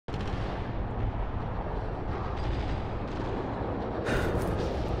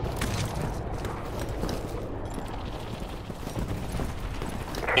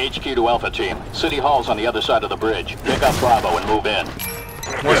HQ to Alpha Team. City Hall's on the other side of the bridge. Pick up Bravo and move in.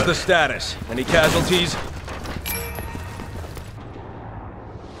 What's the status? Any casualties?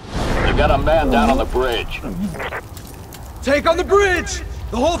 They've got a man down on the bridge. Take on the bridge!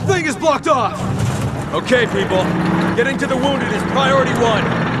 The whole thing is blocked off! Okay, people. Getting to the wounded is priority one.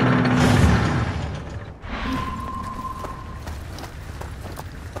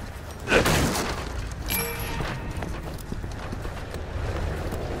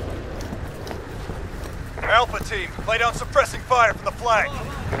 Alpha Team, lay down suppressing fire from the flank.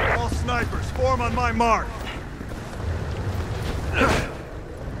 All snipers, form on my mark.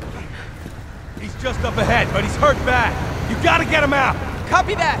 He's just up ahead, but he's hurt bad. You gotta get him out!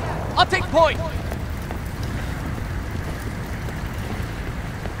 Copy that! I'll take point!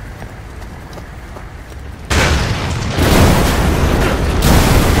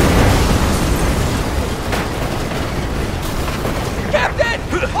 Captain!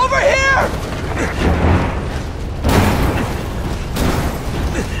 Over here!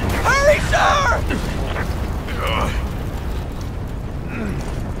 Hurry, sir!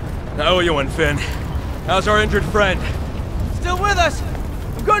 I owe you one, Finn. How's our injured friend? Still with us?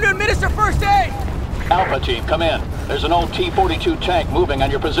 I'm going to administer first aid! Alpha Team, come in. There's an old T-42 tank moving on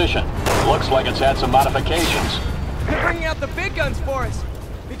your position. Looks like it's had some modifications. They're bringing out the big guns for us.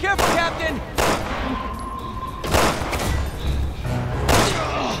 Be careful, Captain!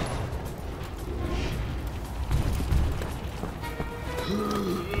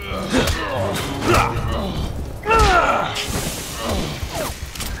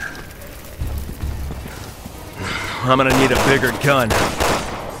 I'm gonna need a bigger gun.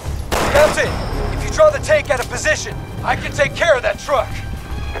 Captain, if you draw the tank out of position, I can take care of that truck.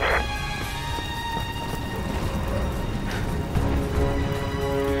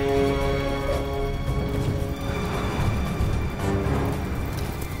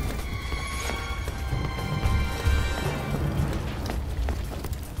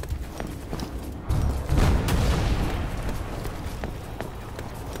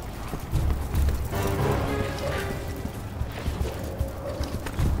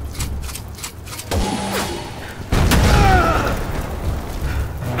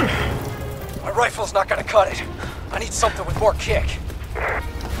 Rifle's not gonna cut it. I need something with more kick.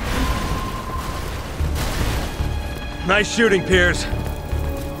 Nice shooting, Piers.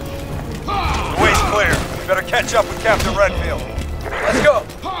 The way's clear. We better catch up with Captain Redfield. Let's go!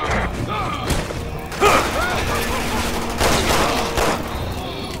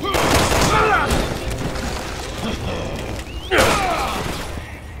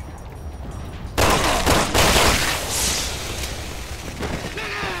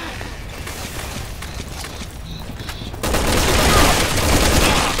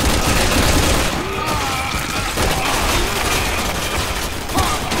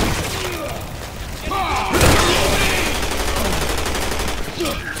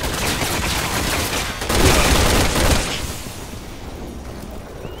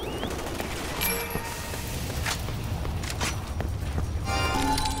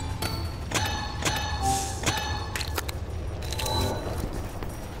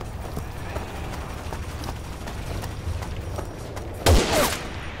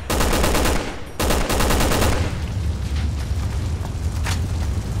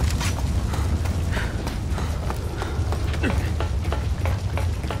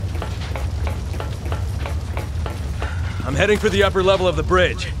 I'm heading for the upper level of the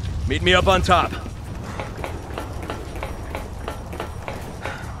bridge. Meet me up on top.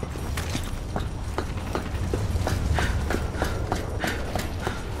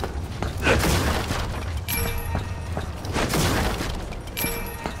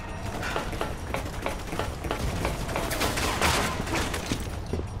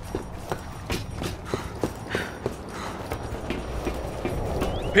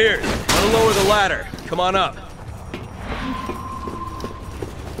 Piers, wanna lower the ladder. Come on up.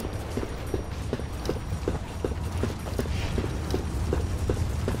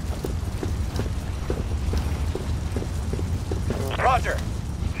 Roger.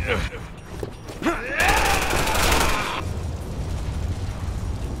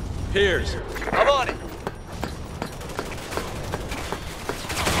 Piers. I'm on it.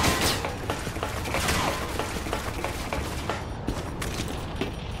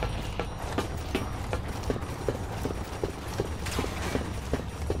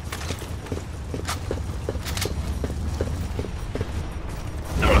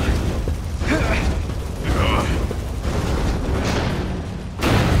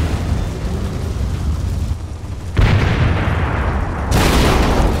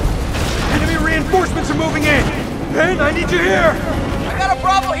 Reinforcements are moving in! Ben, I need you here! I got a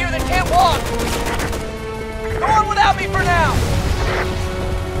Bravo here that can't walk! Go on without me for now!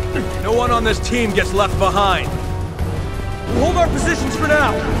 No one on this team gets left behind. We'll hold our positions for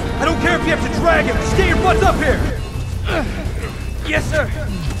now. I don't care if you have to drag him. Just get your butts up here! Yes, sir.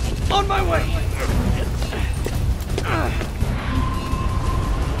 On my way.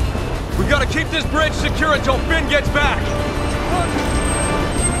 We gotta keep this bridge secure until Finn gets back!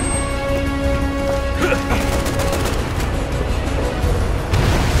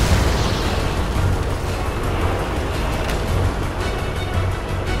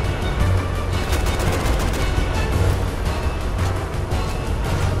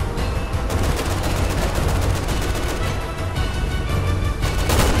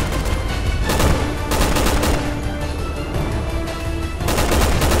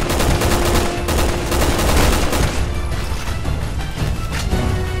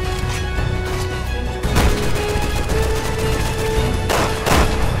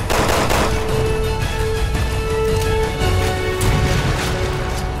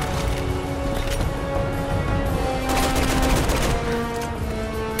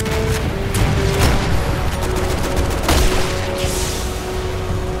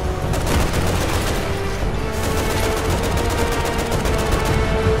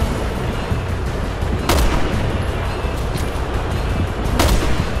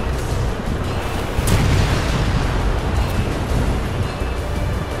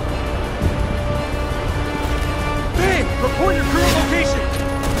 Report your current location!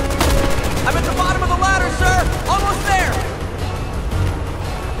 I'm at the bottom of the ladder, sir! Almost there!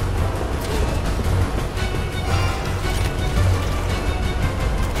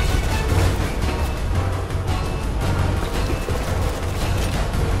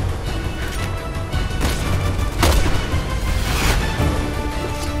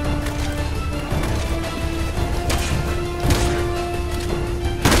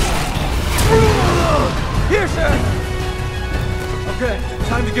 Here, sir! Okay,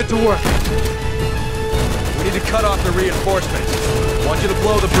 time to get to work. We need to cut off the reinforcements. I want you to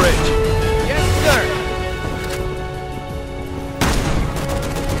blow the bridge. Yes, sir!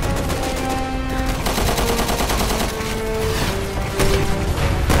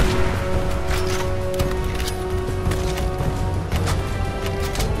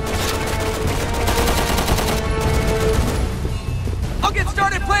 I'll get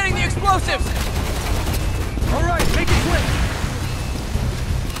started planting the explosives! All right, make it quick!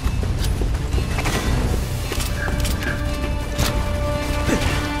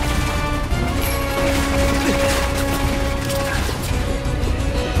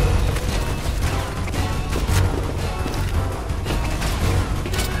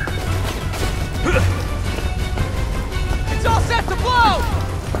 It's all set to blow!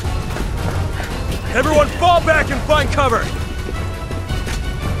 Everyone fall back and find cover!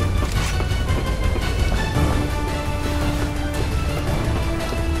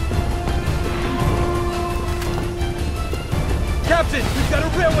 Captain, we've got a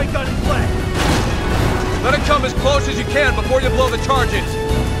railway gun in play! Let it come as close as you can before you blow the charges!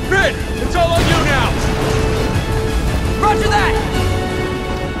 Finn, it's all on you now! Roger that!